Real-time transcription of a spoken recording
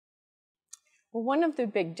Well, one of the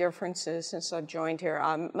big differences since I've joined here,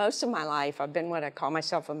 most of my life I've been what I call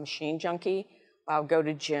myself a machine junkie. I'll go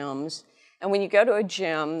to gyms, and when you go to a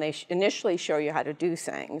gym, they initially show you how to do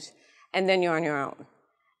things, and then you're on your own.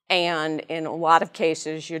 And in a lot of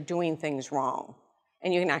cases, you're doing things wrong,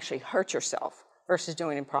 and you can actually hurt yourself versus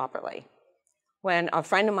doing it properly. When a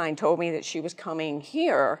friend of mine told me that she was coming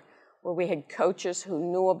here, where we had coaches who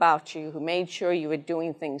knew about you, who made sure you were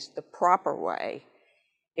doing things the proper way,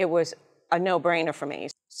 it was a no-brainer for me.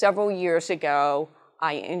 Several years ago,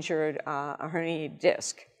 I injured a herniated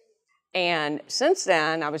disc. And since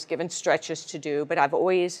then, I was given stretches to do, but I've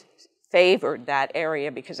always favored that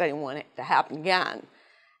area because I didn't want it to happen again.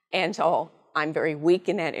 And so I'm very weak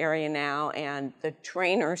in that area now, and the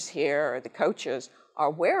trainers here, the coaches, are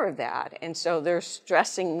aware of that. And so they're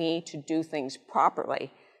stressing me to do things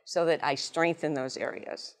properly so that I strengthen those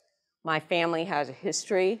areas. My family has a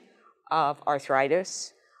history of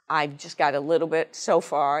arthritis. I've just got a little bit so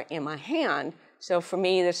far in my hand. So for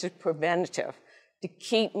me, this is preventative to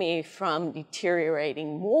keep me from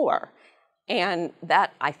deteriorating more. And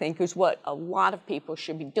that, I think, is what a lot of people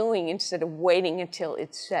should be doing instead of waiting until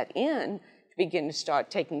it's set in to begin to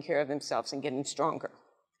start taking care of themselves and getting stronger.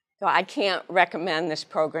 So I can't recommend this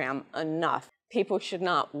program enough. People should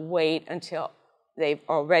not wait until they've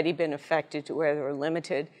already been affected to where they're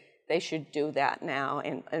limited. They should do that now.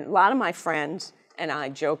 And a lot of my friends and I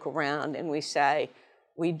joke around and we say,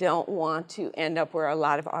 we don't want to end up where a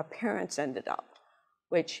lot of our parents ended up,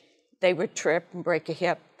 which they would trip and break a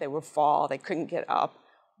hip, they would fall, they couldn't get up.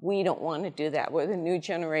 We don't want to do that. We're the new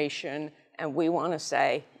generation, and we want to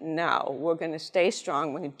say, no, we're going to stay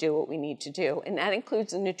strong, we're going to do what we need to do. And that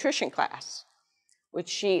includes the nutrition class, which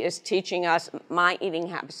she is teaching us. My eating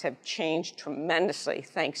habits have changed tremendously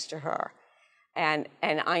thanks to her. And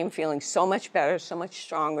I'm feeling so much better, so much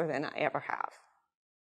stronger than I ever have.